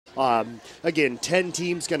Again, 10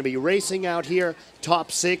 teams going to be racing out here.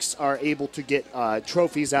 Top 6 are able to get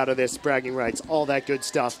trophies out of this, bragging rights, all that good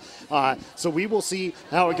stuff. So we will see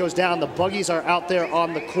how it goes down. The buggies are out there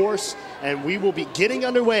on the course, and we will be getting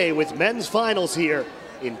underway with men's finals here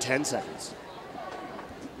in 10 seconds.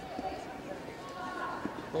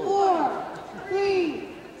 4, 3,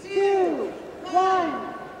 2,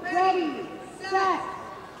 1, ready, set.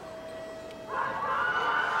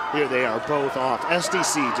 Here they are both off.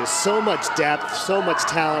 SDC, just so much depth, so much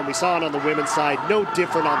talent. We saw it on the women's side, no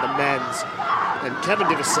different on the men's. And Kevin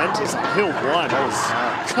DeVicenti's on hill 1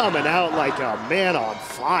 is coming out like a man on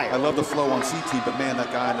fire. I love the flow on C team, but man,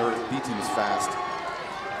 that guy on the B team is fast.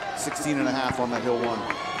 16.5 on that hill 1.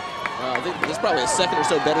 I think he's probably a second or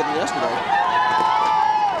so better than yesterday.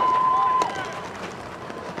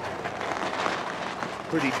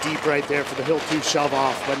 Pretty deep right there for the hill 2 shove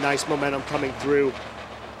off, but nice momentum coming through.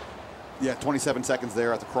 Yeah, 27 seconds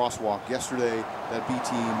there at the crosswalk. Yesterday, that B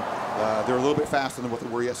team, they were a little bit faster than what they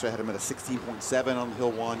were yesterday. I had them at a 16.7 on the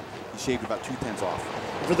hill 1. He shaved about 2/10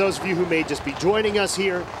 off. For those of you who may just be joining us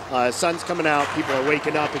here, sun's coming out, people are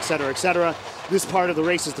waking up, et cetera, et cetera. This part of the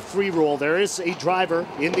race is the free roll. There is a driver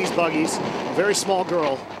in these buggies, a very small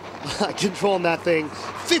girl, controlling that thing.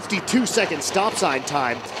 52-second stop sign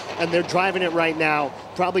time, and they're driving it right now,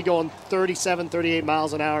 probably going 37, 38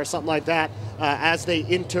 miles an hour, something like that, as they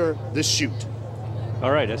enter the chute.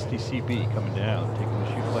 All right, SDC B coming down, taking the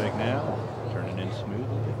chute flag now, turning in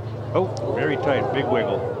smoothly. Oh, very tight, big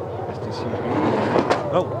wiggle. SDC B.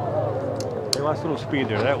 Oh, they lost a little speed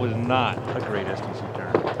there. That was not a great SDC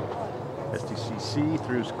turn. SDC C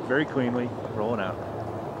through very cleanly, rolling out.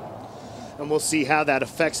 And we'll see how that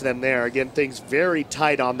affects them there. Again, things very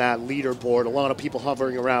tight on that leaderboard. A lot of people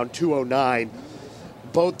hovering around 209.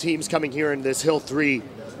 Both teams coming here in this hill 3,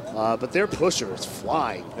 but their pusher is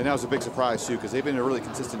flying. And that was a big surprise too, because they've been a really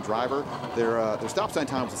consistent driver. Their stop sign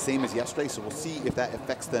time was the same as yesterday, so we'll see if that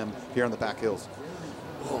affects them here on the back hills.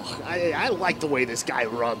 Oh, I like the way this guy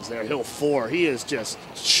runs there, hill 4. He is just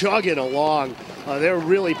chugging along. They're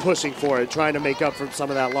really pushing for it, trying to make up for some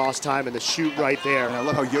of that lost time in the chute right there. And I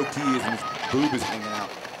love how yoked he is and his boob is hanging out.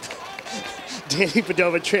 Danny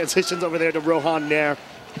Padova transitions over there to Rohan Nair,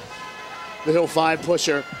 the hill 5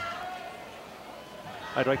 pusher.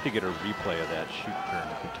 I'd like to get a replay of that chute turn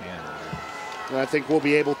if we can. And I think we'll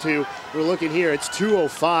be able to. We're looking here, it's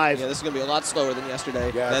 2:05. Yeah, this is going to be a lot slower than yesterday.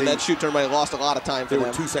 Yeah, and that chute turn might have lost a lot of time for them. They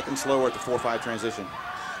were 2 seconds slower at the 4-5 transition.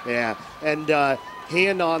 Yeah, and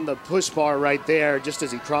hand on the push bar right there, just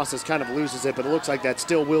as he crosses, kind of loses it, but it looks like that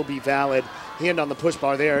still will be valid. Hand on the push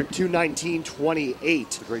bar there, 2:19.28.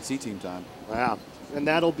 It's a great C team time. Wow. And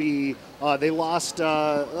that'll be, they lost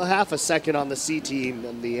half a second on the C team,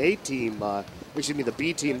 and the A team, excuse me, the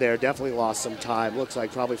B team there definitely lost some time. Looks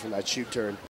like probably from that chute turn.